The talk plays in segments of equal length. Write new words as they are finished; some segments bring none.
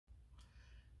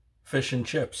Fish and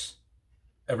chips.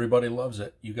 Everybody loves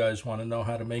it. You guys want to know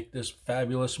how to make this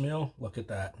fabulous meal? Look at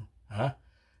that. Huh?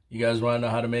 You guys want to know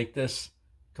how to make this?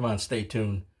 Come on, stay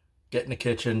tuned. Get in the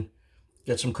kitchen,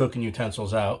 get some cooking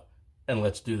utensils out, and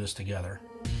let's do this together.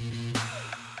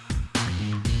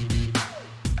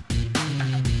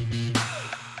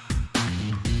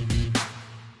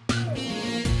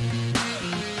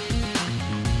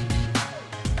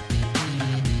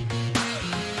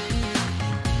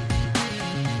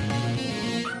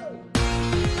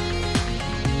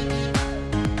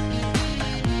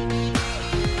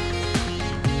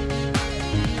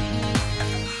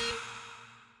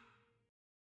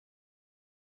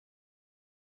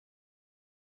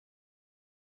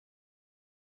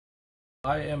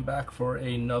 I am back for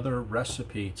another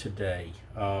recipe today,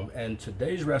 and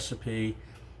today's recipe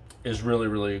is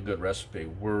really a good recipe.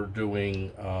 We're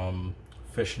doing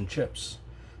fish and chips.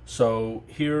 So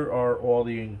here are all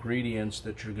the ingredients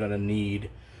that you're going to need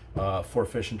for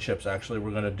fish and chips. Actually,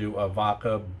 we're going to do a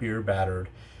vodka beer battered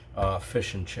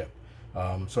fish and chip.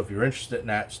 So if you're interested in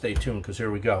that, stay tuned, because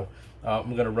here we go.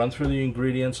 I'm going to run through the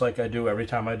ingredients like I do every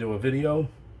time I do a video,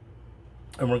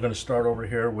 and we're going to start over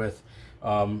here with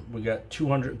we got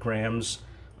 200 grams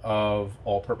of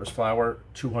all-purpose flour,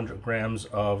 200 grams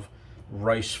of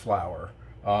rice flour.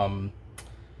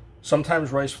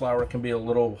 Sometimes rice flour can be a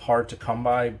little hard to come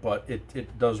by, but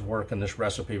it does work in this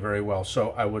recipe very well.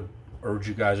 So I would urge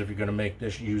you guys, if you're going to make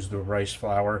this, use the rice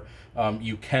flour.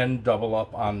 You can double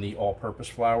up on the all-purpose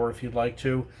flour if you'd like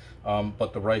to,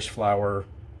 but the rice flour,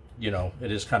 you know,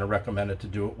 it is kind of recommended to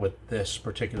do it with this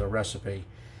particular recipe.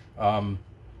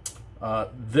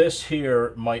 This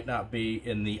here might not be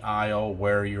in the aisle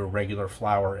where your regular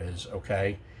flour is,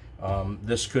 okay?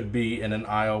 This could be in an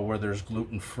aisle where there's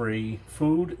gluten-free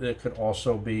food. It could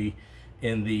also be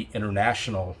in the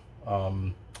international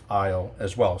aisle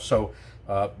as well. So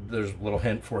there's a little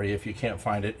hint for you if you can't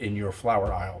find it in your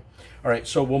flour aisle. All right,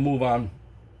 so we'll move on.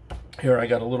 Here I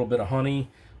got a little bit of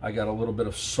honey. I got a little bit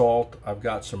of salt. I've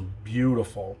got some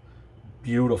beautiful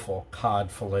cod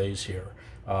fillets here.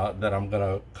 That I'm going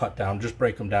to cut down, just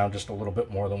break them down just a little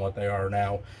bit more than what they are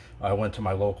now. I went to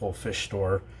my local fish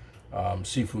store,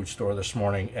 seafood store this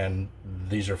morning, and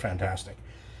these are fantastic.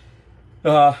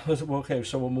 Okay,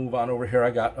 so we'll move on over here.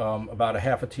 I got about a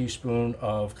half a teaspoon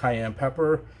of cayenne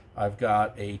pepper. I've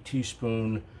got a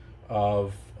teaspoon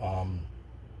of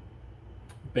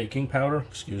baking powder,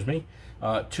 excuse me,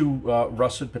 2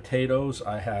 russet potatoes.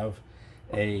 I have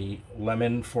a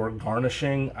lemon for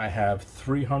garnishing. I have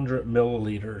 300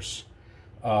 milliliters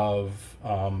of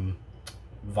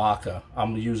vodka.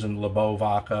 I'm using Lebo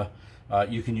vodka.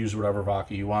 You can use whatever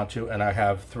vodka you want to. And I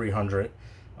have 300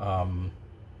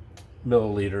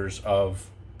 milliliters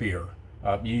of beer.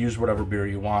 You use whatever beer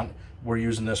you want. We're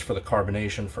using this for the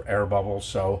carbonation for air bubbles,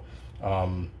 so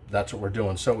that's what we're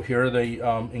doing. So here are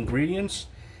the ingredients,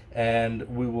 and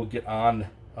we will get on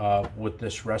with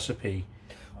this recipe.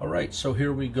 All right, so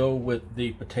here we go with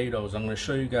the potatoes. I'm going to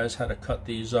show you guys how to cut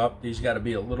these up. These got to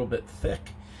be a little bit thick.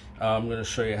 I'm going to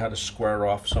show you how to square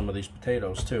off some of these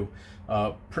potatoes too.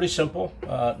 Pretty simple,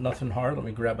 nothing hard. Let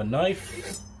me grab a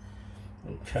knife.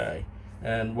 Okay,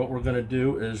 and what we're going to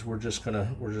do is we're just going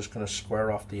to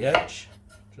square off the edge,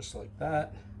 just like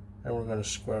that, and we're going to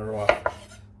square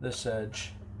off this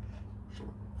edge,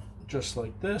 just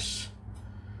like this.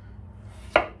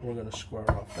 We're going to square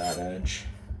off that edge.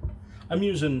 I'm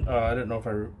using, I don't know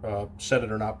if I said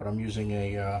it or not, but I'm using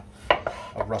a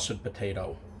russet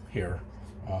potato here.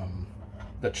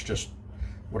 That's just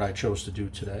what I chose to do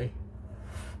today.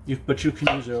 But you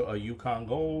can use a Yukon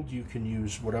Gold. You can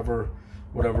use whatever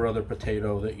other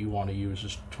potato that you want to use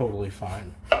is totally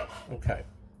fine. Okay,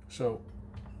 so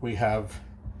we have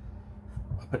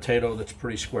a potato that's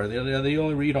pretty square. The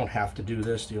only you don't have to do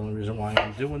this. The only reason why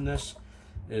I'm doing this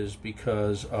is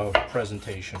because of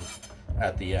presentation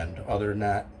at the end. Other than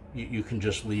that, you can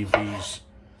just leave these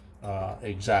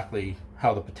exactly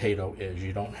how the potato is.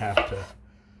 You don't have to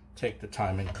take the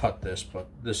time and cut this, but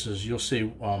this is, you'll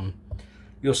see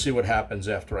what happens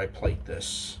after I plate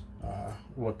this,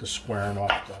 what the squaring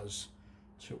off does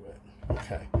to it.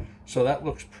 Okay, so that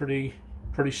looks pretty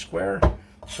square.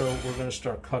 So we're going to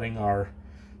start cutting our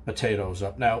potatoes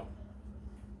up. Now,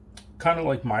 kind of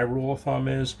like my rule of thumb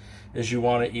is you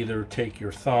want to either take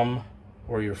your thumb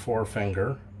or your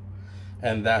forefinger,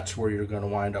 and that's where you're going to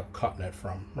wind up cutting it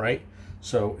from, right?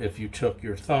 So if you took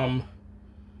your thumb,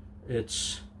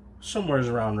 it's somewhere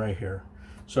around right here.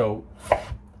 So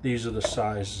these are the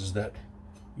sizes that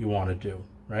you want to do,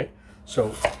 right?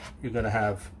 So you're going to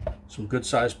have some good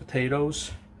sized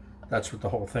potatoes. That's what the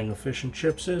whole thing of fish and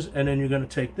chips is. And then you're going to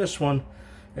take this one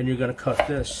and you're going to cut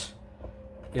this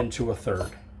into a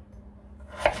third.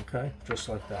 Okay, just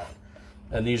like that.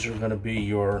 And these are going to be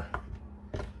your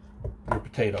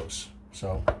potatoes.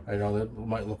 So I know that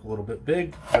might look a little bit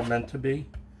big. They're meant to be.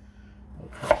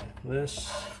 Okay,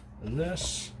 this and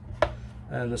this,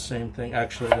 and the same thing.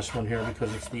 Actually, this one here,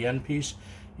 because it's the end piece,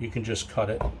 you can just cut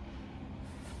it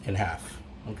in half.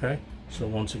 Okay, so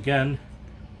once again,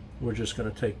 we're just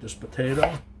going to take this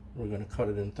potato, we're going to cut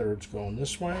it in thirds going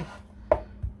this way,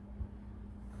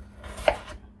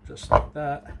 just like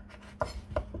that,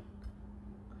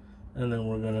 and then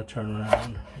we're going to turn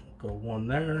around, go one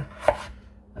there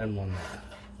and one there.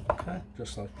 Okay,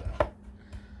 just like that.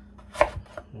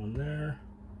 One there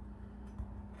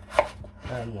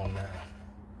and one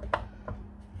there.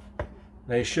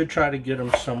 Now you should try to get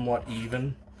them somewhat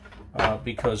even,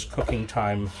 because cooking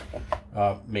time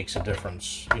makes a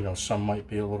difference. You know, some might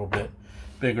be a little bit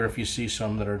bigger. If you see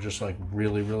some that are just like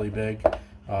really, really big,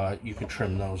 you can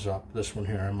trim those up. This one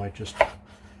here, I might just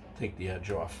take the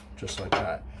edge off, just like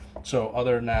that. So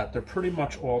other than that, they're pretty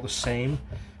much all the same.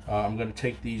 I'm going to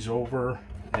take these over,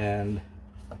 and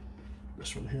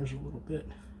this one here's a little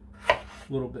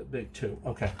bit big too.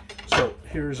 Okay, so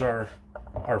here's our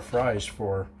fries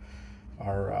for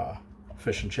our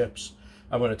fish and chips.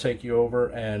 I'm going to take you over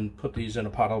and put these in a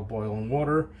pot of boiling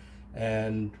water,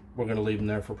 and we're going to leave them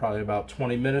there for probably about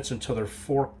 20 minutes until they're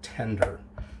fork tender.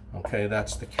 Okay,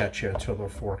 that's the catch here, until they're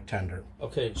fork tender.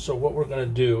 Okay, so what we're going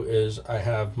to do is I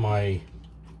have my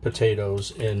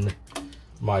potatoes in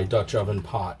my Dutch oven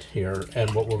pot here,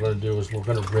 and what we're going to do is we're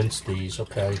going to rinse these.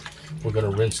 Okay, we're going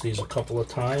to rinse these a couple of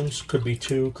times. Could be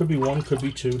two, could be one, could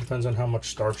be two, depends on how much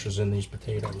starch is in these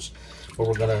potatoes. But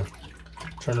we're going to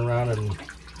turn around and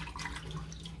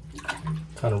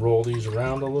kind of roll these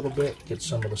around a little bit, get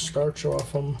some of the starch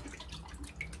off them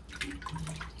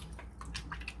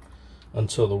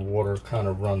until the water kind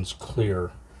of runs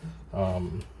clear.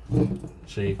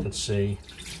 So you can see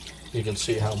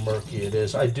how murky it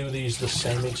is. I do these the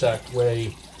same exact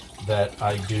way that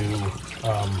I do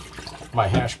my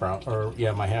hash browns,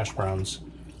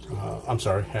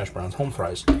 home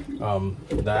fries.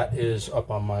 That is up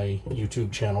on my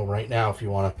YouTube channel right now if you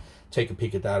want to take a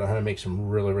peek at that. I how to make some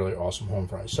really, really awesome home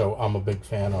fries. So I'm a big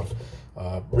fan of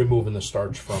removing the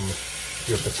starch from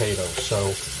your potatoes.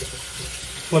 So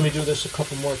let me do this a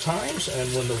couple more times, and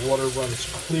when the water runs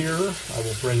clear, I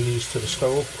will bring these to the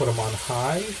stove, put them on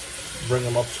high, bring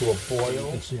them up to a boil.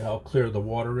 You can see how clear the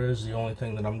water is. The only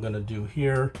thing that I'm going to do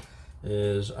here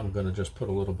is I'm going to just put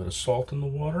a little bit of salt in the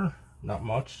water. Not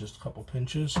much, just a couple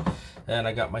pinches. And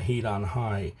I got my heat on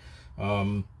high.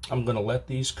 I'm going to let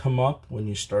these come up when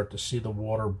you start to see the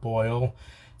water boil.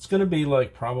 It's going to be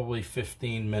like probably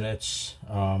 15 minutes,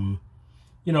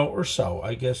 you know, or so.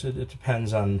 I guess it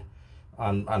depends on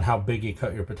how big you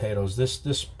cut your potatoes.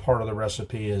 This part of the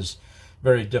recipe is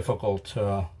very difficult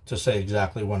to say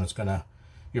exactly when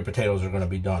your potatoes are going to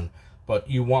be done. But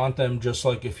you want them just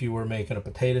like if you were making a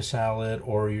potato salad,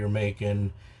 or you're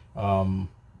making,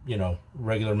 you know,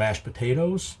 regular mashed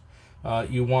potatoes.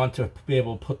 You want to be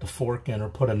able to put the fork in or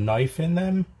put a knife in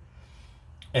them,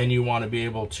 and you want to be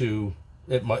able to,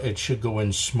 it should go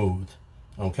in smooth.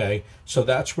 Okay, so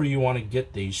that's where you want to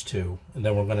get these to, and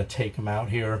then we're going to take them out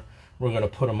here. We're going to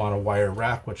put them on a wire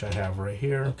rack, which I have right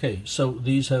here. Okay, so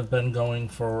these have been going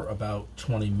for about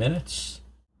 20 minutes.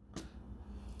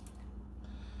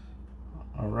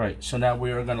 All right, so now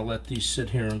we are going to let these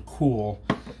sit here and cool.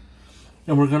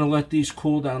 And we're going to let these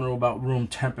cool down to about room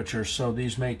temperature. So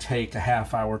these may take a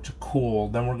half hour to cool.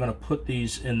 Then we're going to put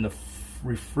these in the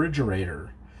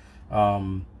refrigerator.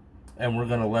 And we're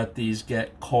going to let these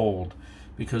get cold.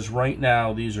 Because right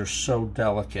now these are so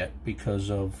delicate because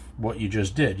of what you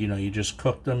just did. You know, you just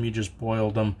cooked them, you just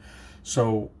boiled them.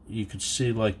 So you could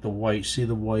see like the white, see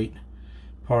the white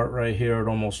part right here? It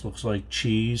almost looks like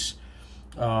cheese,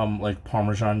 like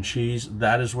Parmesan cheese.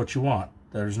 That is what you want.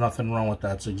 There's nothing wrong with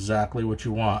that. It's exactly what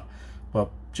you want. But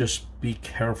just be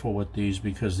careful with these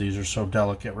because these are so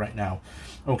delicate right now.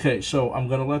 Okay, so I'm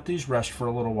going to let these rest for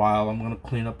a little while. I'm going to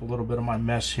clean up a little bit of my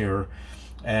mess here.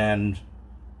 And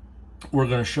we're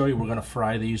going to show you, we're going to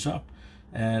fry these up.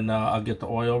 And I'll get the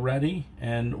oil ready.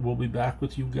 And we'll be back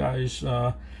with you guys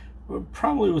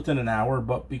probably within an hour.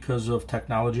 But because of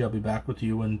technology, I'll be back with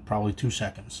you in probably 2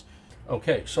 seconds.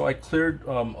 Okay, so I cleared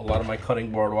a lot of my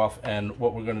cutting board off, and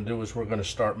what we're going to do is we're going to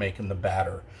start making the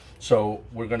batter. So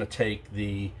we're going to take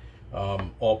the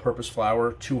all-purpose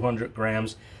flour, 200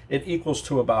 grams. It equals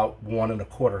to about 1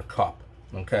 1/4 cup.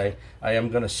 Okay, I am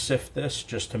going to sift this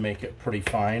just to make it pretty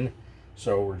fine.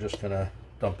 So we're just going to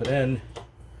dump it in.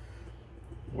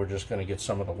 We're just going to get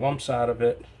some of the lumps out of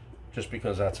it, just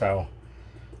because that's how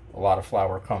a lot of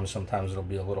flour comes, sometimes it'll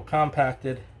be a little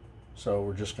compacted. So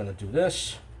we're just going to do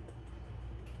this.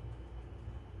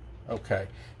 Okay,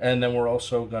 and then we're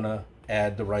also going to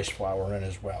add the rice flour in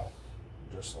as well,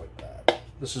 just like that.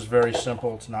 This is very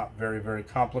simple. It's not very, very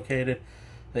complicated.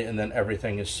 And then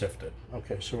everything is sifted.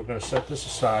 Okay, so we're going to set this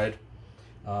aside.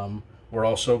 We're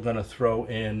also going to throw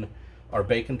in our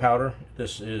baking powder.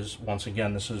 This is, once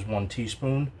again, this is 1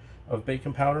 teaspoon of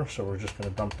baking powder, so we're just going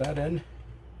to dump that in.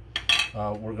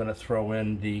 We're going to throw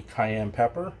in the cayenne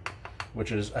pepper,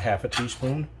 which is 1/2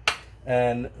 teaspoon,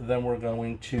 and then we're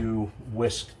going to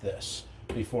whisk this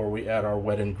before we add our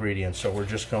wet ingredients. So we're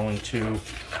just going to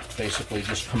basically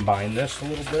just combine this a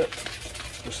little bit,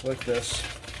 just like this.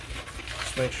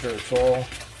 Just make sure it's all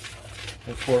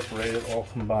incorporated, all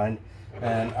combined.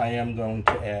 And I am going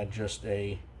to add just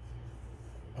a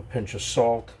pinch of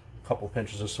salt, a couple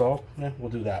pinches of salt. Yeah,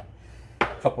 we'll do that. A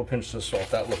couple pinches of salt,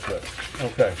 that looks good.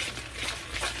 Okay.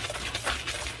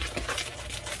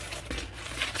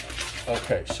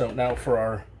 Okay, so now for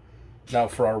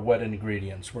our wet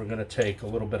ingredients, we're going to take a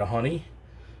little bit of honey.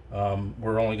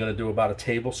 We're only going to do about 1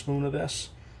 tablespoon of this.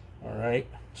 All right,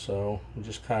 so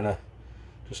just kind of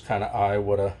eye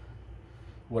what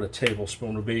a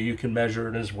tablespoon would be. You can measure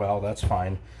it as well. That's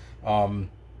fine.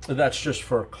 That's just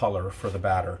for color for the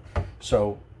batter.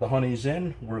 So the honey's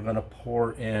in. We're going to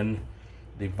pour in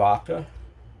the vodka,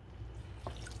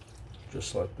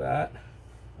 just like that.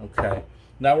 Okay.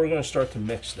 Now we're going to start to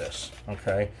mix this,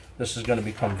 okay? This is going to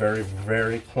become very,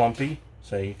 very clumpy.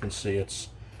 So you can see it's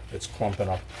clumping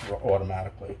up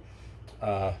automatically.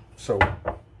 So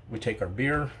we take our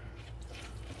beer.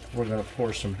 We're going to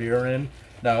pour some beer in.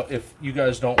 Now, if you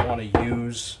guys don't want to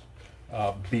use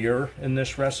beer in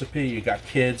this recipe, you got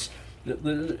kids,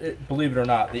 believe it or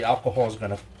not, the alcohol is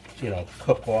going to,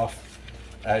 cook off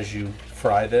as you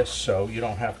fry this, so you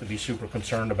don't have to be super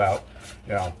concerned about,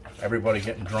 everybody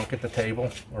getting drunk at the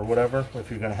table or whatever if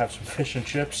you're going to have some fish and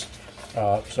chips.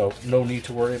 So no need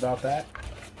to worry about that.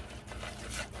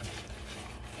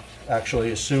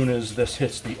 Actually, as soon as this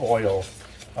hits the oil,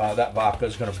 that vodka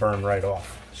is going to burn right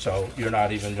off. So you're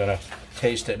not even going to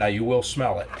taste it. Now you will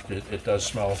smell it. It does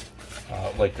smell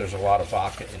like there's a lot of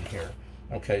vodka in here.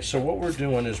 Okay, so what we're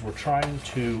doing is we're trying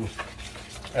to,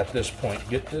 at this point,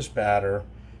 get this batter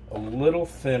a little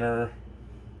thinner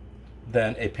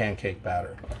than a pancake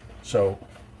batter. So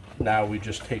now we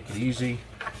just take it easy.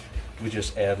 We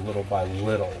just add little by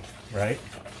little, right?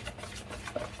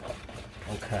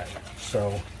 Okay,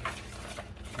 so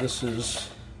this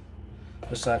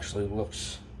actually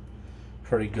looks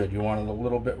pretty good. You want it a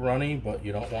little bit runny, but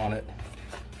you don't want it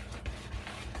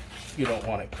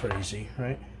crazy,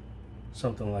 right?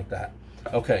 Something like that.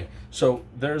 Okay, so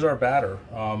there's our batter.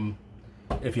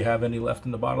 If you have any left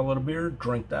in the bottle of the beer,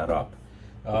 drink that up.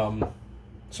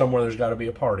 Somewhere there's got to be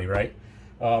a party, right?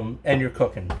 And you're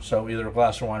cooking, so either a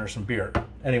glass of wine or some beer.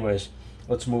 Anyways,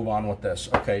 let's move on with this.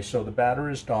 Okay, so the batter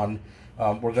is done.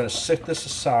 We're going to sit this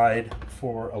aside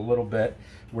for a little bit.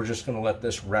 We're just going to let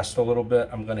this rest a little bit.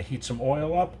 I'm going to heat some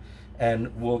oil up,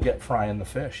 and we'll get frying the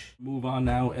fish. Move on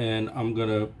now, and I'm going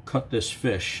to cut this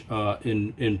fish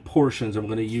in portions. I'm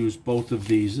going to use both of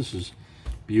these. This is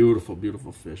beautiful,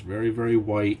 beautiful fish. Very, very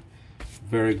white.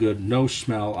 Very good. No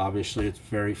smell, obviously. It's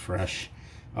very fresh.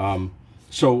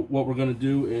 So what we're going to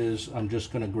do is I'm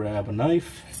just going to grab a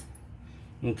knife.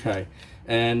 Okay.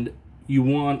 And you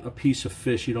want a piece of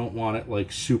fish. You don't want it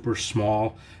like super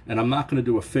small. And I'm not going to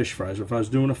do a fish fry. So if I was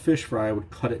doing a fish fry, I would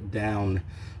cut it down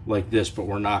like this, but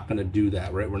we're not going to do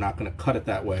that, right? We're not going to cut it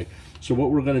that way. So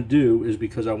what we're going to do is,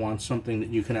 because I want something that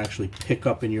you can actually pick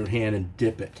up in your hand and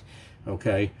dip it,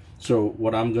 okay? So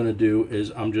what I'm going to do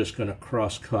is I'm just going to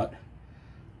cross cut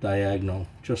diagonal,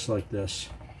 just like this,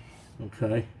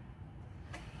 okay?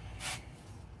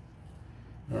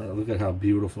 All right, look at how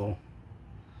beautiful.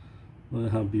 Look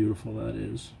at how beautiful that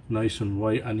is. Nice and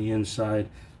white on the inside.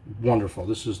 Wonderful.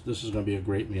 This is going to be a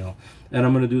great meal. And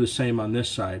I'm going to do the same on this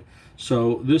side.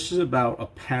 So this is about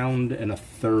 1.33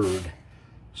 pounds.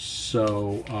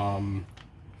 So,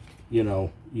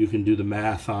 you can do the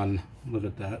math on, look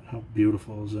at that. How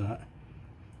beautiful is that?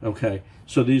 Okay,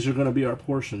 so these are going to be our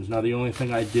portions. Now, the only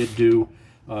thing I did do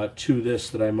to this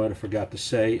that I might have forgot to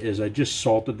say is I just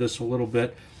salted this a little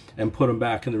bit and put them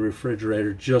back in the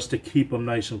refrigerator just to keep them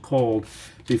nice and cold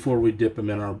before we dip them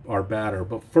in our batter.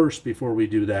 But first, before we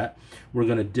do that, we're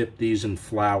going to dip these in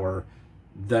flour.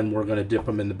 Then we're going to dip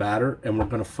them in the batter, and we're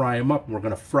going to fry them up. And we're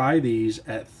going to fry these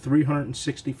at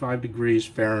 365 degrees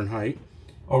Fahrenheit.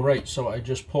 All right, so I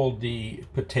just pulled the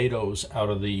potatoes out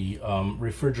of the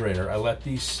refrigerator. I let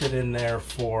these sit in there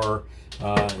for,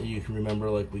 you can remember,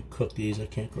 like, we cooked these. I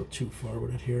can't go too far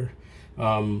with it here.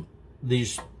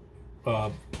 These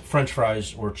French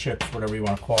fries or chips, whatever you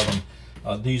want to call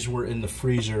them. These were in the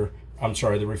freezer, I'm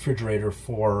sorry, the refrigerator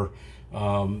for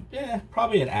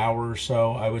probably an hour or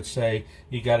so, I would say.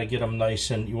 You got to get them nice,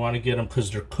 and you want to get them,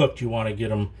 because they're cooked, you want to get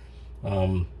them,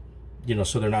 you know,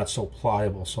 so they're not so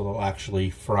pliable, so they'll actually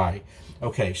fry.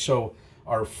 Okay, so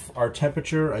our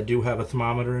temperature, I do have a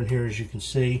thermometer in here, as you can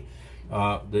see.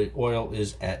 The oil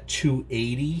is at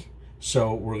 280,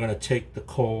 so we're going to take the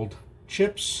cold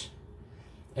chips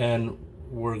and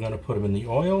we're going to put them in the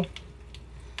oil,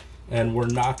 and we're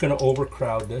not going to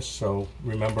overcrowd this. So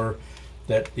remember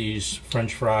that these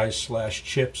French fries slash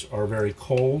chips are very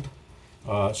cold,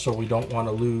 so we don't want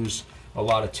to lose a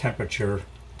lot of temperature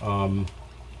in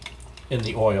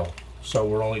the oil. So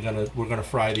we're gonna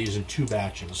fry these in 2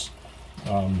 batches.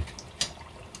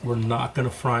 We're not gonna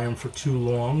fry them for too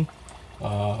long.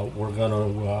 We're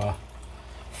gonna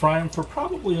fry them for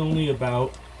probably only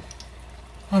about,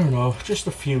 I don't know, just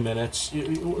a few minutes.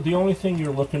 The only thing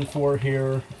you're looking for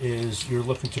here is you're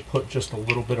looking to put just a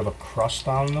little bit of a crust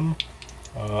on them.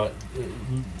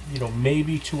 You know,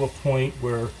 maybe to a point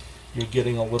where you're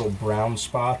getting a little brown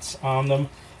spots on them,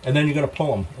 and then you're going to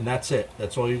pull them, and that's it.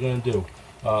 That's all you're going to do.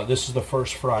 This is the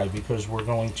first fry, because we're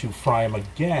going to fry them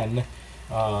again.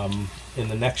 In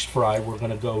the next fry, we're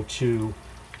going to go to,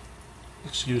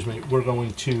 we're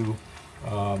going to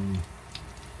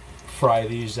fry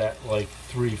these at like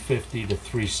 350 to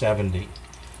 370.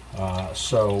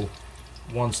 So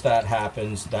once that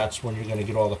happens, that's when you're going to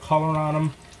get all the color on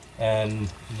them,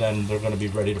 and then they're going to be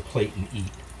ready to plate and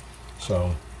eat.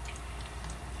 So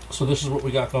this is what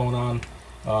we got going on.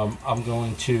 I'm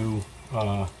going to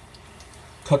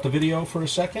cut the video for a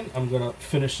second. I'm going to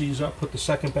finish these up, put the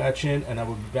second batch in, and I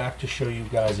will be back to show you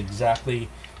guys exactly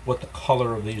what the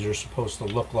color of these are supposed to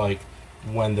look like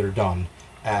when they're done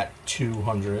at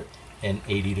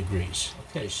 280 degrees.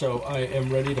 Okay, so I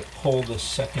am ready to pull the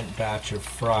second batch of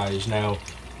fries. Now,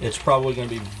 it's probably going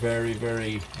to be very,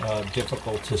 very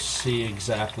difficult to see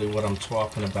exactly what I'm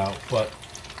talking about, but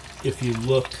if you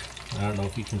look, I don't know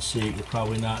if you can see it, you're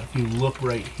probably not. If you look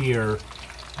right here,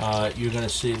 you're going to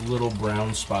see little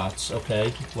brown spots,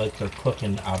 okay, like they're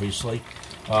cooking, obviously.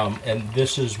 And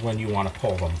this is when you want to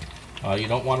pull them. You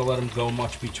don't want to let them go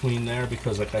much between there,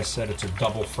 because, like I said, it's a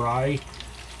double fry.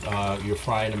 You're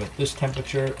frying them at this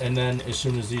temperature, and then as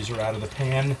soon as these are out of the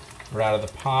pan or out of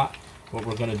the pot, what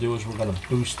we're going to do is we're going to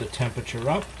boost the temperature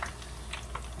up.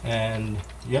 And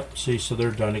yep, see, so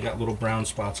they're done. They got little brown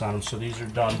spots on them, so these are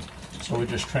done. So we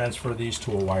just transfer these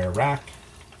to a wire rack.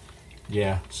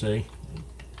 Yeah, see,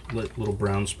 little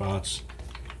brown spots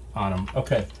on them.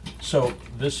 Okay, so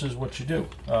this is what you do.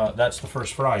 That's the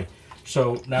first fry.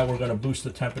 So now we're going to boost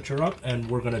the temperature up, and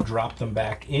we're going to drop them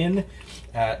back in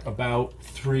at about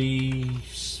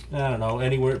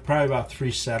anywhere, probably about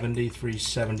 370,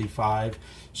 375,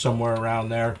 somewhere around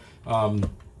there.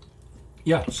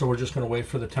 Yeah, so we're just going to wait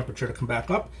for the temperature to come back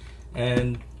up,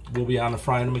 and we'll be on to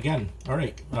frying them again. All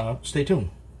right, stay tuned.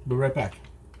 We'll be right back.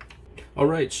 All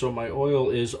right, so my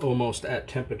oil is almost at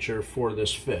temperature for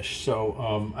this fish.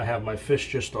 So I have my fish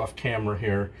just off camera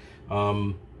here.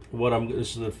 This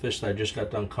is the fish that I just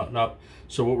got done cutting up.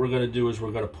 So what we're going to do is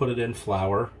we're going to put it in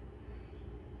flour,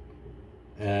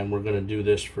 and we're going to do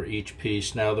this for each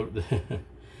piece. Now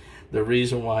the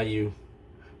reason why you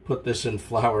put this in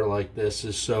flour like this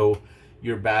is so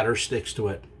your batter sticks to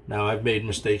it. Now, I've made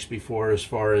mistakes before as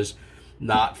far as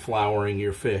not flouring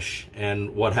your fish,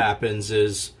 and what happens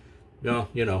is,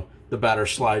 you know, the batter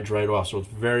slides right off. So it's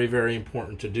very, very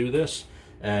important to do this.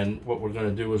 And what we're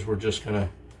going to do is we're just going to,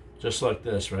 just like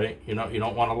this, right? You know, you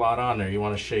don't want a lot on there. You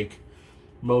want to shake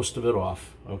most of it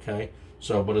off, okay?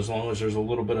 So, but as long as there's a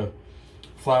little bit of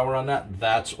flour on that,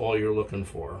 that's all you're looking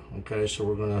for, okay? So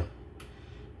we're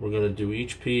gonna do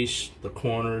each piece, the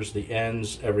corners, the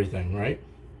ends, everything, right?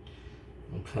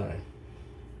 Okay.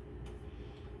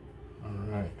 All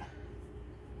right.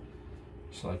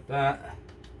 Just like that.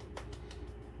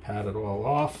 Pat it all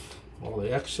off, all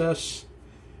the excess.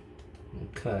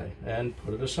 Okay, and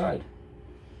put it aside.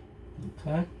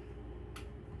 Okay.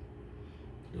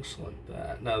 Just like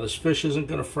that. Now this fish isn't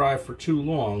going to fry for too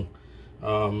long.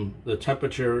 The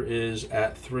temperature is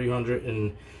at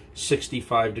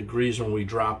 365 degrees when we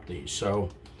drop these, so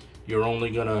you're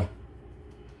only gonna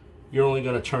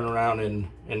turn around and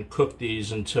cook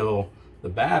these until the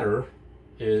batter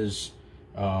is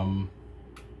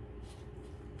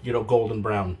you know, golden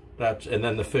brown. And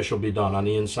then the fish will be done. On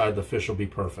the inside, the fish will be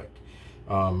perfect.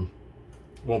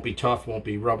 Won't be tough, won't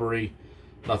be rubbery,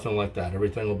 nothing like that.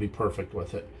 Everything will be perfect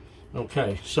with it.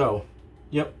 Okay, so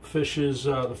yep,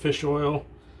 the fish oil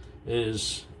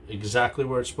is exactly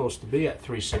where it's supposed to be at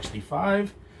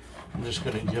 365. I'm just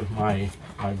going to give my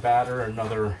batter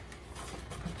another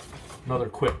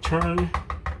quick turn,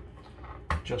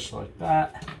 just like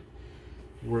that.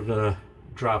 We're going to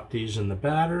drop these in the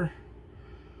batter,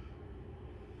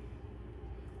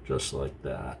 just like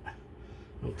that.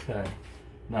 Okay,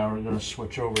 now we're going to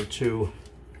switch over to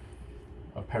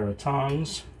a pair of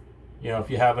tongs. You know, if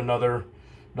you have another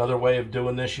way of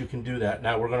doing this, you can do that.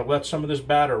 Now we're going to let some of this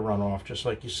batter run off, just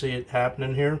like you see it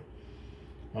happening here.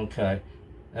 Okay,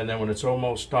 and then when it's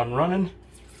almost done running,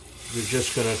 you're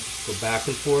just going to go back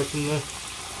and forth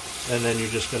and then you're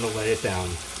just going to lay it down.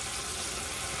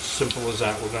 Simple as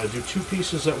that. We're going to do 2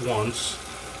 pieces at once.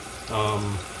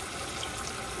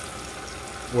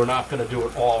 We're not going to do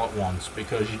it all at once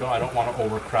because I don't want to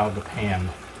overcrowd the pan.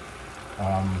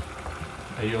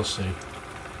 You'll see.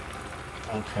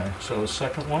 Okay, so the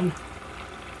second one,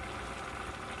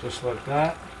 just like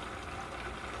that,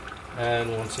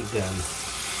 and once again,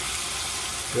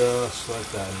 just like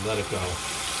that, and let it go.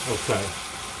 Okay.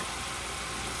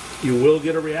 You will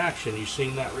get a reaction. You've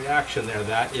seen that reaction there.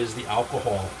 That is the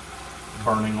alcohol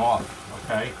burning off.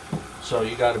 Okay, so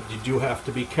you do have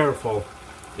to be careful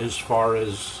as far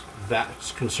as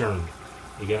that's concerned.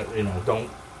 Don't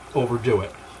overdo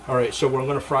it. All right, so we're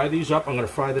going to fry these up. I'm going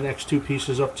to fry the next 2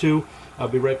 pieces up too. I'll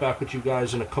be right back with you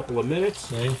guys in a couple of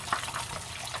minutes. Okay.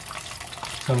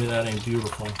 Tell me that ain't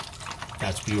beautiful.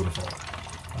 That's beautiful.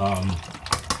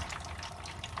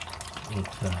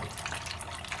 Okay.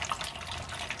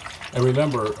 And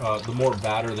remember, the more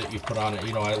batter that you put on it,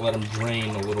 I let them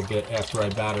drain a little bit after I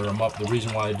batter them up. The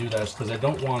reason why I do that is because I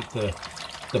don't want the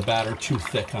batter too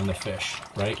thick on the fish,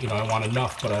 right? I want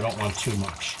enough, but I don't want too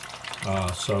much.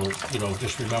 So,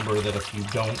 just remember that if you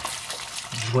don't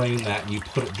drain that and you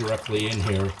put it directly in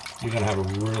here, you're going to have a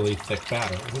really thick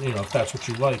batter. If that's what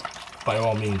you like, by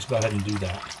all means, go ahead and do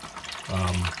that.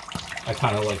 I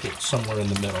kind of like it somewhere in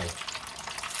the middle.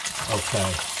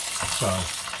 Okay, so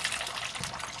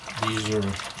these are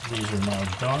now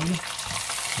done.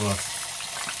 Look,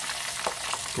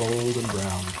 golden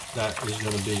brown. That is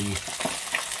going to be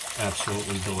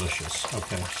absolutely delicious.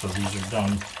 Okay, so these are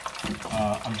done.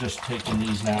 I'm just taking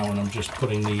these now and I'm just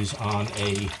putting these on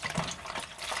a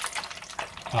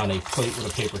plate with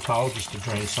a paper towel just to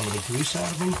drain some of the grease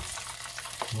out of them.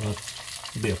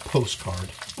 It'll be a postcard.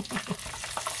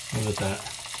 Look at that.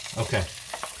 Okay.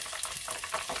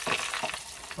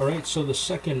 Alright, so the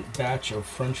second batch of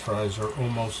French fries are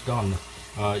almost done.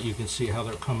 You can see how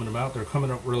they're coming about. They're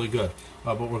coming out really good.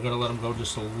 But we're going to let them go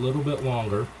just a little bit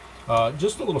longer.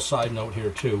 Just a little side note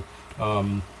here too.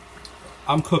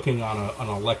 I'm cooking on an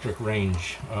electric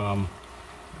range.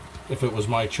 If it was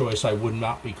my choice, I would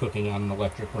not be cooking on an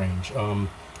electric range.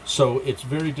 So it's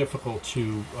very difficult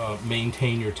to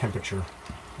maintain your temperature.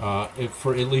 At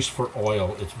least for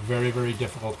oil, it's very, very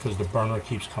difficult because the burner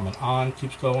keeps coming on,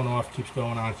 keeps going off, keeps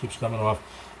going on, keeps coming off.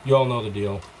 You all know the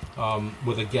deal.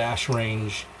 With a gas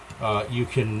range, you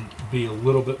can be a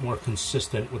little bit more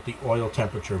consistent with the oil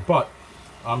temperature, but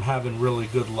I'm having really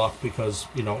good luck because,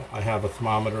 I have a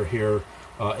thermometer here.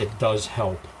 It does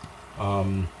help.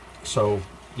 So,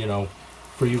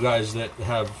 for you guys that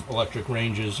have electric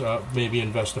ranges, maybe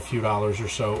invest a few dollars or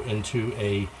so into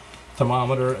a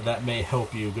thermometer. That may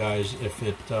help you guys if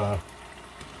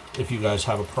you guys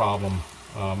have a problem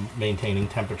maintaining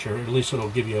temperature. At least it'll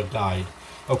give you a guide.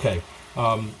 Okay,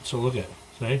 so look at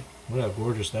how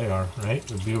gorgeous they are, right?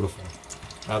 They're beautiful,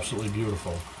 absolutely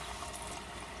beautiful.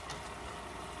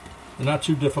 They're not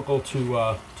too difficult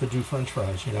to do French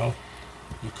fries. You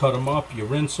cut them up, you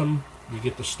rinse them, you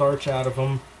get the starch out of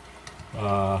them.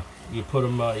 You put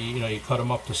them, you cut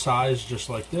them up to size just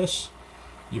like this.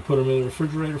 You put them in the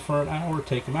refrigerator for an hour,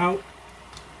 take them out,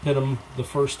 hit them the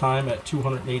first time at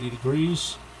 280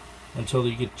 degrees until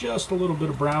you get just a little bit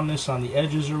of brownness on the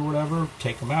edges or whatever,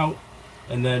 take them out,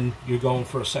 and then you're going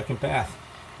for a second bath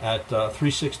at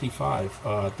 365.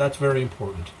 That's very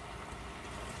important.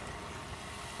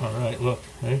 All right, look,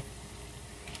 hey?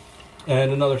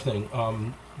 And another thing,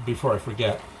 before I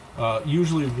forget,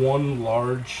 usually one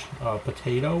large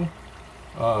potato,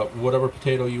 whatever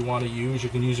potato you want to use. You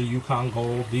can use a Yukon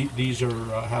Gold. These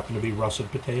are happen to be russet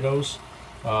potatoes,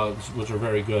 which are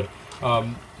very good.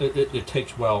 It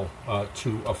takes well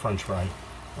to a French fry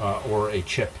or a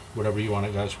chip, whatever you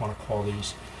guys want to call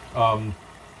these. I'm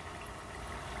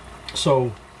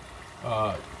sorry,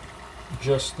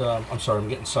 I'm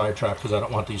getting sidetracked because I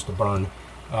don't want these to burn.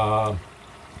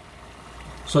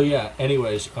 So yeah,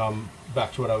 anyways,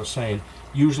 back to what I was saying.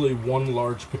 Usually one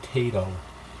large potato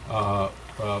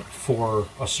for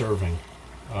a serving.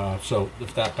 So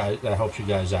if that helps you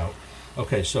guys out.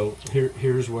 Okay, so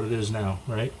here's what it is now,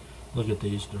 right? Look at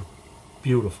these, they're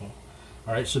beautiful.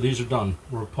 All right, so these are done.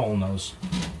 We're pulling those.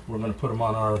 We're going to put them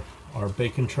on our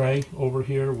bacon tray over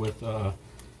here with a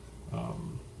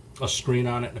screen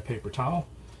on it and a paper towel.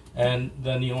 And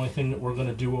then the only thing that we're going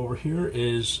to do over here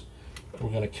is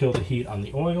we're going to kill the heat on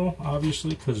the oil,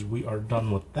 obviously, because we are done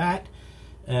with that.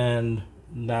 And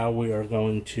now we are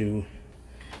going to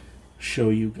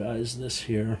show you guys this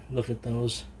here. Look at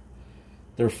those.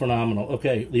 They're phenomenal.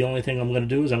 Okay, the only thing I'm going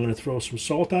to do is I'm going to throw some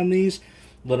salt on these,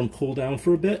 let them cool down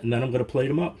for a bit, and then I'm going to plate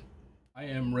them up. I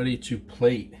am ready to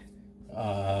plate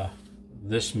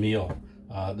this meal.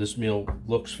 This meal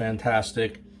looks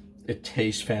fantastic. It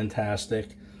tastes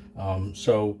fantastic.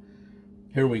 So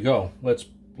here we go.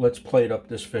 Let's plate up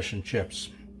this fish and chips.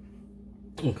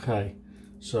 Okay,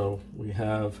 so we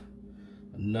have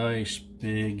a nice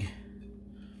big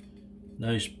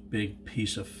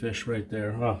piece of fish right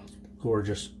there. Oh,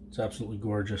 gorgeous. It's absolutely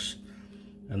gorgeous.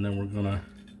 And then we're gonna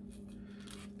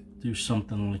do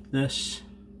something like this.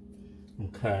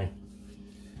 Okay.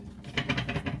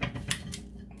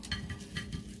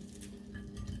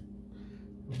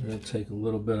 We're gonna take a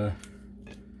little bit of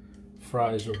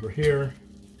fries over here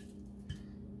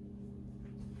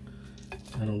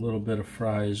and a little bit of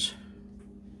fries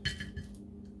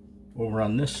over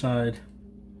on this side.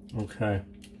 Okay.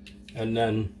 And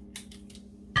then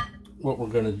what we're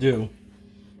going to do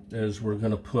is we're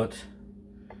going to put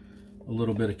a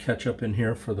little bit of ketchup in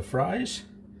here for the fries,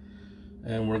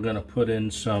 and we're going to put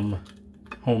in some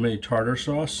homemade tartar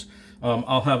sauce.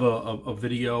 I'll have a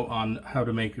video on how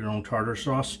to make your own tartar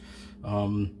sauce,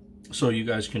 so you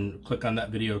guys can click on that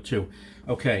video too.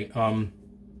 Okay, and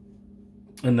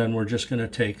then we're just going to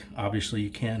take, obviously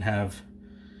you can't have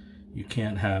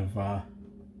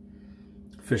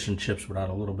fish and chips without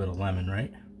a little bit of lemon,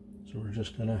 right? So we're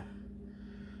just gonna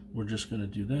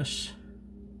do this.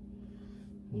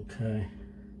 Okay,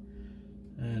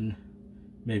 and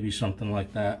maybe something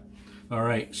like that. All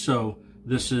right, so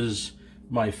this is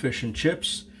my fish and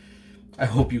chips. I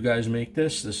hope you guys make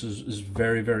this. This is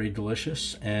very, very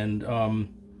delicious. And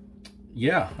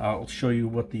yeah, I'll show you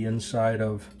what the inside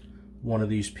of one of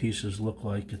these pieces look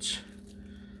like.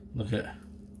 Look at,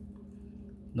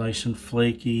 nice and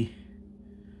flaky.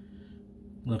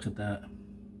 Look at that.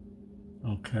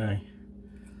 Okay.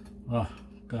 Oh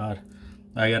God,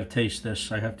 I gotta taste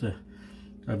this. I've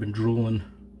been drooling,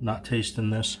 not tasting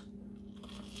this.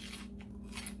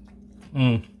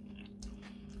 It's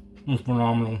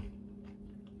phenomenal.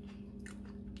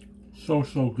 So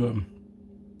good.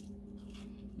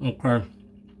 Okay.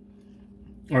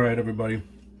 All right, everybody.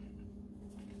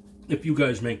 If you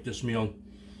guys make this meal,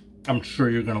 I'm sure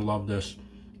you're gonna love this.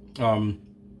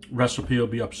 Recipe will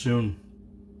be up soon.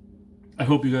 I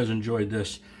hope you guys enjoyed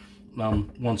this.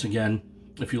 Once again,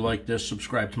 if you like this,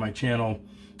 subscribe to my channel,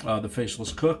 The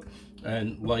Faceless Cook,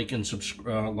 and like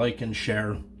and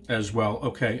share as well.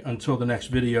 Okay, until the next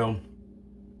video,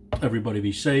 everybody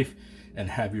be safe and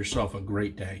have yourself a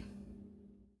great day.